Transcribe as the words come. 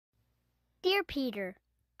Dear Peter,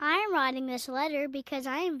 I am writing this letter because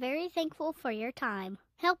I am very thankful for your time,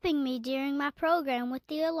 helping me during my program with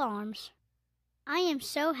the alarms. I am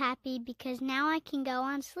so happy because now I can go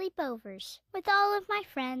on sleepovers with all of my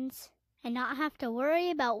friends and not have to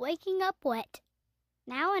worry about waking up wet.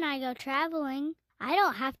 Now when I go traveling, I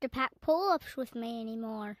don't have to pack pull-ups with me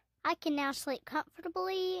anymore. I can now sleep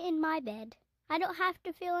comfortably in my bed. I don't have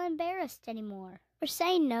to feel embarrassed anymore or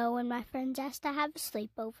say no when my friends ask to have a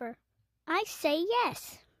sleepover. I say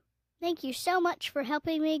yes. Thank you so much for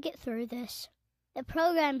helping me get through this. The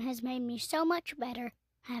program has made me so much better.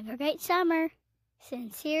 Have a great summer.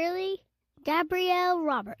 Sincerely, Gabrielle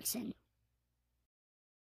Robertson.